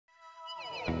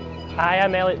Hi,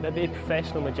 I'm Elliot Bibby,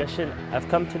 professional magician. I've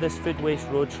come to this food waste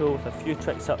roadshow with a few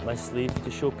tricks up my sleeve to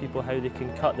show people how they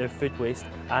can cut their food waste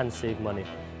and save money.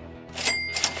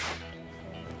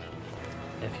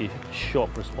 If you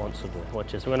shop responsibly,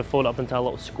 watch this. We're going to fold it up into a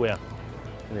little square.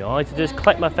 And all I need to do is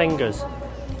click my fingers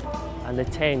and the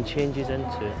 10 changes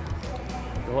into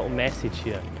a little message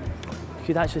here. You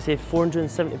could actually save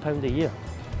 £470 a year.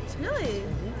 Really?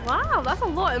 Wow, that's a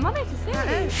lot of money to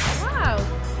save.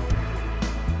 Wow.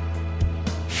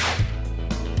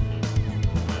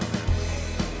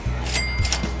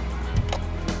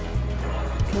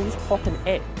 Can you just pop an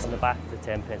X on the back of the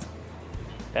 10 pence?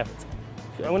 Perfect.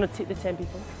 I'm going to take the 10p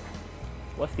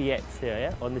with the X there,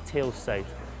 yeah, on the tail side.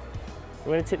 I'm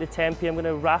going to take the 10p, I'm going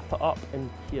to wrap it up in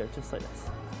here, just like this.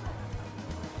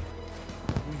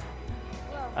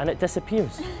 And it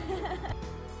disappears.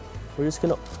 We're just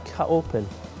going to cut open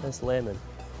this lemon.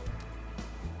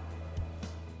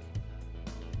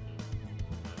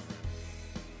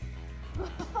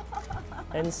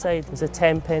 Inside is a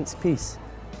 10 pence piece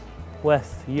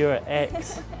with your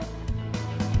X.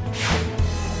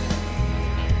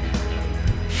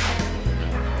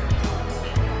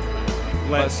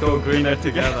 Let's go greener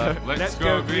together. Let's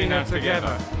go greener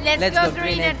together. Let's go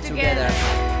greener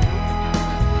together.